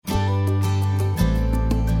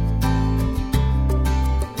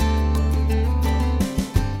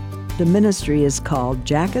The ministry is called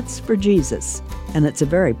Jackets for Jesus, and it's a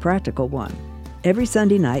very practical one. Every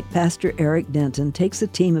Sunday night, Pastor Eric Denton takes a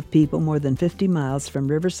team of people more than 50 miles from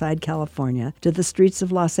Riverside, California, to the streets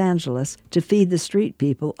of Los Angeles to feed the street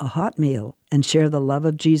people a hot meal and share the love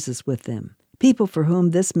of Jesus with them. People for whom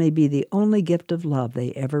this may be the only gift of love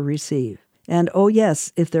they ever receive. And oh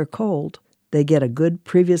yes, if they're cold, they get a good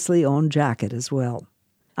previously owned jacket as well.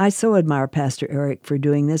 I so admire Pastor Eric for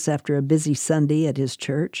doing this after a busy Sunday at his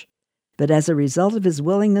church. But as a result of his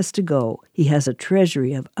willingness to go, he has a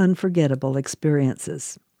treasury of unforgettable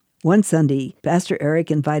experiences. One Sunday, Pastor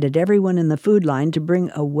Eric invited everyone in the food line to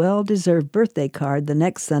bring a well-deserved birthday card the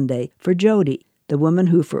next Sunday for Jody, the woman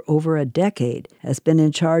who for over a decade has been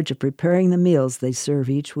in charge of preparing the meals they serve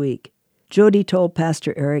each week. Jody told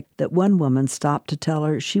Pastor Eric that one woman stopped to tell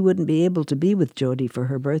her she wouldn't be able to be with Jody for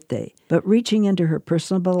her birthday. But reaching into her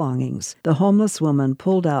personal belongings, the homeless woman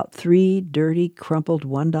pulled out 3 dirty, crumpled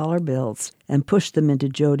 $1 bills and pushed them into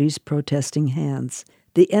Jody's protesting hands.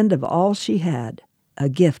 The end of all she had, a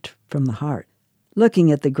gift from the heart.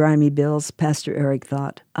 Looking at the grimy bills, Pastor Eric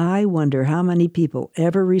thought, I wonder how many people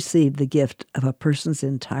ever receive the gift of a person's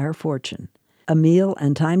entire fortune. A meal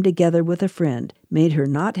and time together with a friend made her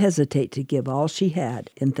not hesitate to give all she had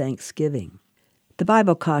in thanksgiving. The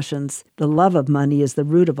Bible cautions, the love of money is the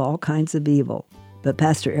root of all kinds of evil. But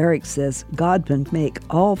Pastor Eric says God can make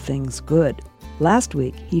all things good. Last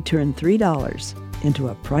week, he turned $3 into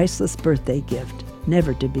a priceless birthday gift,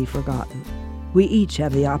 never to be forgotten. We each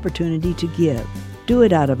have the opportunity to give. Do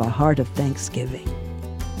it out of a heart of thanksgiving.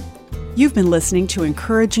 You've been listening to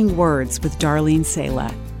Encouraging Words with Darlene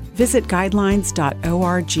Sala. Visit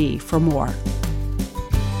guidelines.org for more.